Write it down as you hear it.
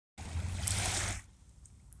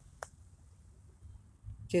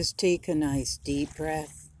Just take a nice deep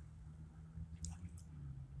breath,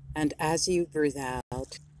 and as you breathe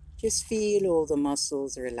out, just feel all the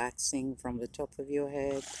muscles relaxing from the top of your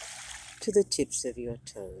head to the tips of your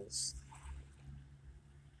toes.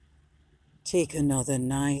 Take another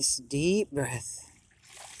nice deep breath,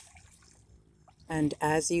 and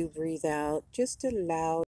as you breathe out, just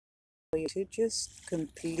allow you to just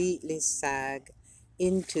completely sag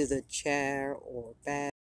into the chair or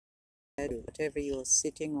bed, whatever you're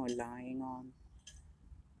sitting or lying on,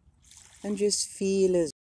 and just feel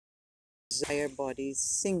as your body's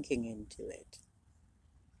sinking into it.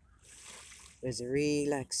 There's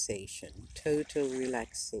relaxation, total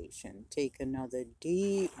relaxation. Take another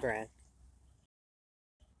deep breath.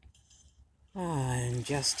 And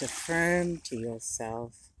just affirm to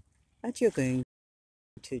yourself that you're going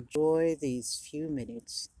to enjoy these few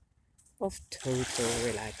minutes of total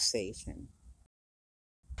relaxation.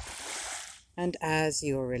 And as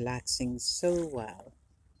you're relaxing so well,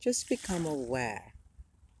 just become aware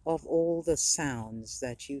of all the sounds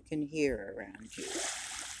that you can hear around you.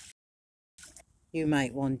 You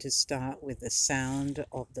might want to start with the sound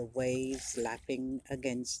of the waves lapping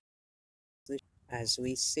against the as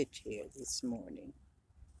we sit here this morning.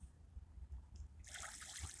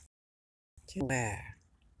 Aware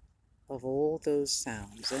of all those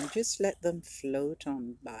sounds and just let them float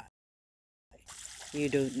on by. You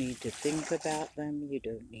don't need to think about them, you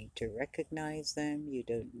don't need to recognize them, you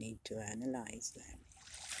don't need to analyze them.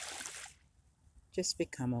 Just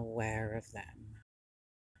become aware of them.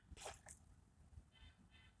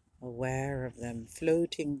 Aware of them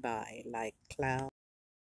floating by like clouds.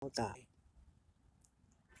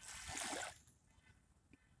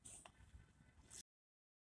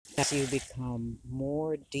 As you become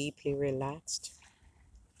more deeply relaxed,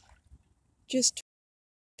 just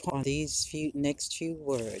on these next few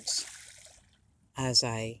words as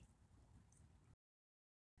I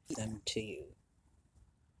read them to you.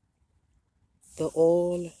 The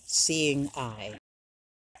all-seeing eye.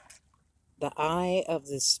 The eye of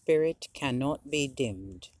the Spirit cannot be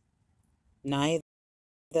dimmed, neither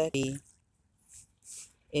be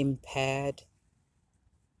impaired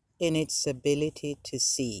in its ability to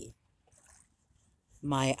see.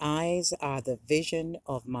 My eyes are the vision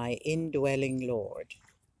of my indwelling Lord.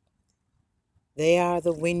 They are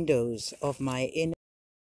the windows of my inner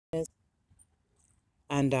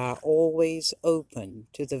and are always open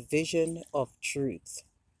to the vision of truth.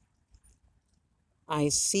 I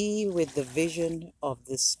see with the vision of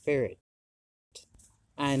the Spirit,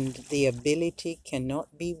 and the ability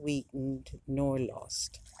cannot be weakened nor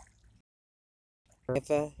lost.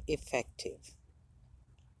 Ever effective.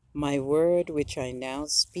 My word which I now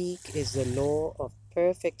speak is the law of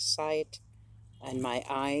perfect sight, and my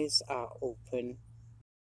eyes are open.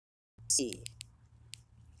 See.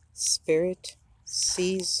 Spirit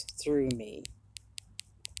sees through me,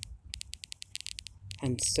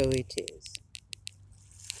 and so it is.